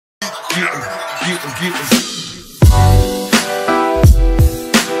Okay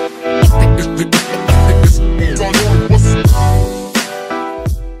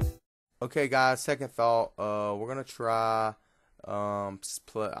guys, second thought, we're gonna try I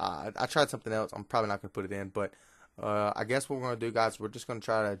tried something else. I'm probably not gonna put it in, but I guess what we're gonna do, guys, we're just gonna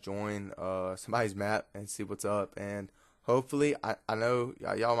try to join somebody's map and see what's up. And hopefully, I know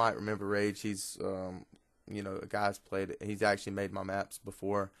y'all might remember Rage. He's you know, a guy's played it. He's actually made my maps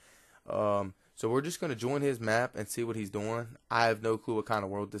before. So we're just gonna join his map and see what he's doing. I have no clue what kind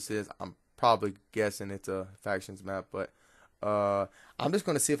of world this is. I'm probably guessing it's a factions map, but I'm just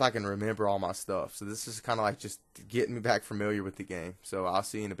going to see if I can remember all my stuff. So this is kind of like just getting me back familiar with the game. So I'll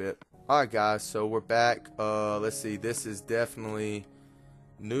see you in a bit. Alright guys, so we're back. Let's see, this is definitely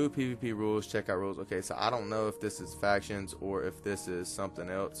new PvP rules, checkout rules. Okay, so I don't know if this is factions or if this is something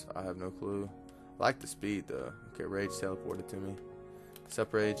else. I have no clue. I like the speed though. Okay, Rage teleported to me. What's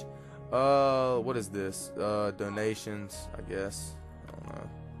up, Rage? What is this? Donations, I guess. I don't know.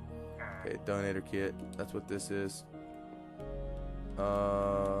 Okay, donator kit. That's what this is.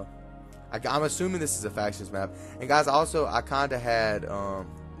 I'm assuming this is a factions map. And guys, also I kind of had I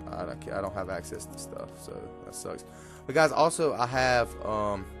don't have access to stuff, so that sucks. But guys, also I have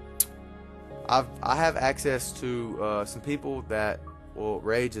I have access to some people that, well,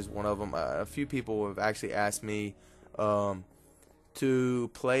 Rage is one of them. A few people have actually asked me to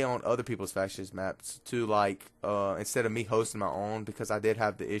play on other people's factions maps, to like instead of me hosting my own, because I did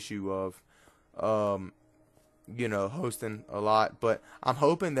have the issue of you know, hosting a lot. But I'm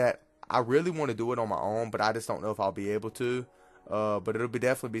hoping that I really want to do it on my own, but I just don't know if I'll be able to. But it'll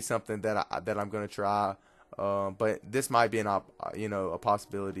definitely be something that I'm gonna try. But this might be an you know, a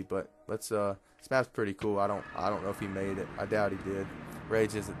possibility. But let's this map's pretty cool. I don't know if he made it. I doubt he did.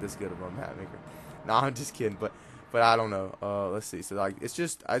 Rage isn't this good of a map maker. No, I'm just kidding. But I don't know. Let's see. So like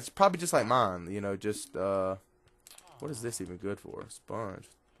it's probably just like mine. You know, just what is this even good for? Sponge.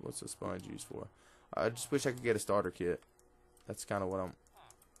 What's a sponge used for? I just wish I could get a starter kit. That's kind of what I'm.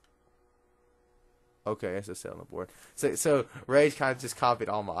 Okay, it's a selling board. So Rage kind of just copied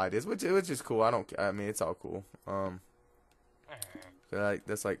all my ideas, which is cool. I mean, it's all cool. Like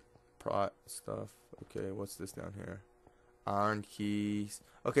that's like prot stuff. Okay, what's this down here? Iron keys.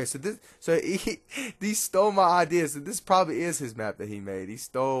 Okay, so he stole my ideas. So this probably is his map that he made. He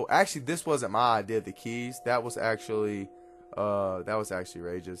stole. Actually, this wasn't my idea. The keys. That was actually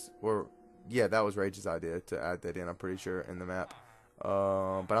Rage's. Or yeah, that was Rage's idea to add that in, I'm pretty sure, in the map.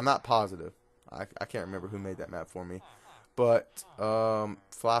 But I'm not positive. I can't remember who made that map for me. But,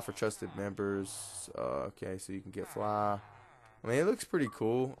 fly for trusted members. Okay, so you can get fly. I mean, it looks pretty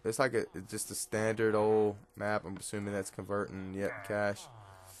cool. It's like just a standard old map. I'm assuming that's converting yet cash.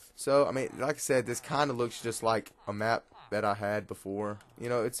 So, I mean, like I said, this kind of looks just like a map that I had before. You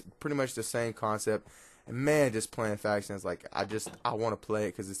know, it's pretty much the same concept. And man, just playing factions, like I want to play it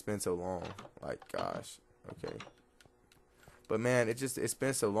because it's been so long. Like, gosh, okay. But man, it's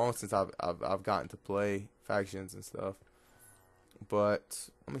been so long since I've gotten to play factions and stuff. But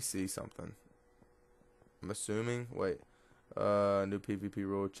let me see something. I'm assuming. Wait, new PvP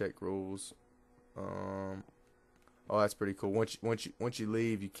rule, check rules. Oh, that's pretty cool. Once you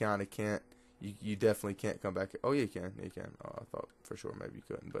leave, you kind of can't. You definitely can't come back. Oh yeah, you can. Yeah, you can. Oh, I thought for sure maybe you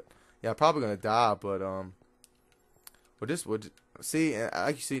couldn't, but. Yeah, I'm probably gonna die, but we'll just see.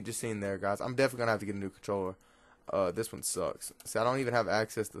 Like you see, just seeing there, guys. I'm definitely gonna have to get a new controller. This one sucks. See, I don't even have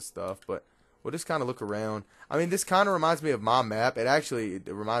access to stuff, but we'll just kind of look around. I mean, this kind of reminds me of my map. It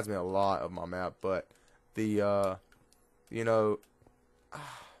reminds me a lot of my map, but the you know,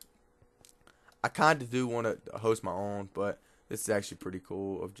 I kind of do want to host my own, but this is actually pretty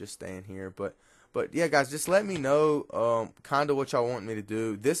cool of just staying here, but. But yeah, guys, just let me know kind of what y'all want me to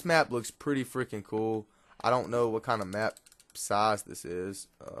do. This map looks pretty freaking cool. I don't know what kind of map size this is.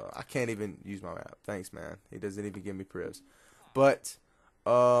 I can't even use my map. Thanks, man. He doesn't even give me privs. But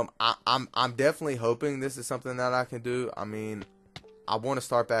I'm definitely hoping this is something that I can do. I mean, I want to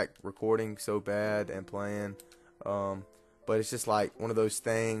start back recording so bad and playing. But it's just like one of those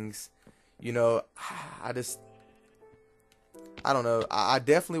things. You know, I don't know. I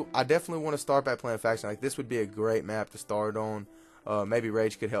definitely want to start back playing faction. Like this would be a great map to start on. Maybe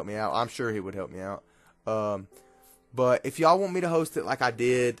Rage could help me out. I'm sure he would help me out. But if y'all want me to host it like I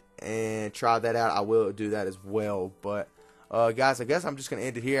did and try that out, I will do that as well. But guys, I guess I'm just gonna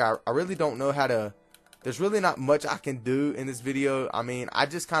end it here. I really don't know how to. There's really not much I can do in this video. I mean, I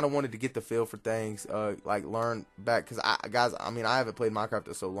just kind of wanted to get the feel for things, like learn back, because guys, I mean, I haven't played Minecraft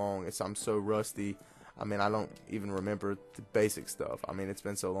in so long. I'm so rusty. I mean, I don't even remember the basic stuff. I mean, it's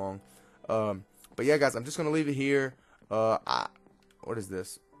been so long. But yeah, guys, I'm just gonna leave it here. What is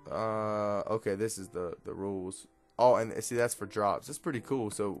this? Okay, this is the rules. Oh, and see, that's for drops. That's pretty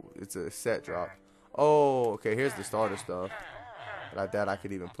cool. So it's a set drop. Oh, okay. Here's the starter stuff. But I doubt I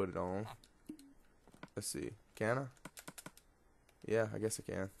could even put it on. Let's see. Can I? Yeah, I guess I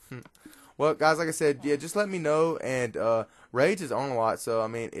can. Well, guys, like I said, yeah, just let me know. And Rage is on a lot, so I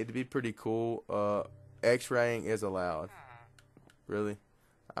mean, it'd be pretty cool. X-raying is allowed. Really?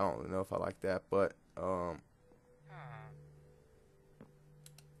 I don't really know if I like that, but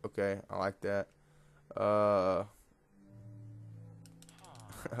okay, I like that.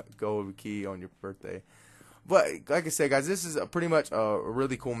 Gold key on your birthday. But like I said, guys, this is pretty much a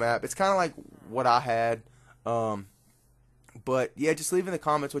really cool map. It's kind of like what I had. But yeah, just leave in the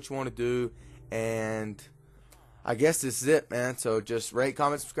comments what you want to do, and I guess this is it, man. So just rate,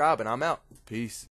 comment, subscribe, and I'm out. Peace.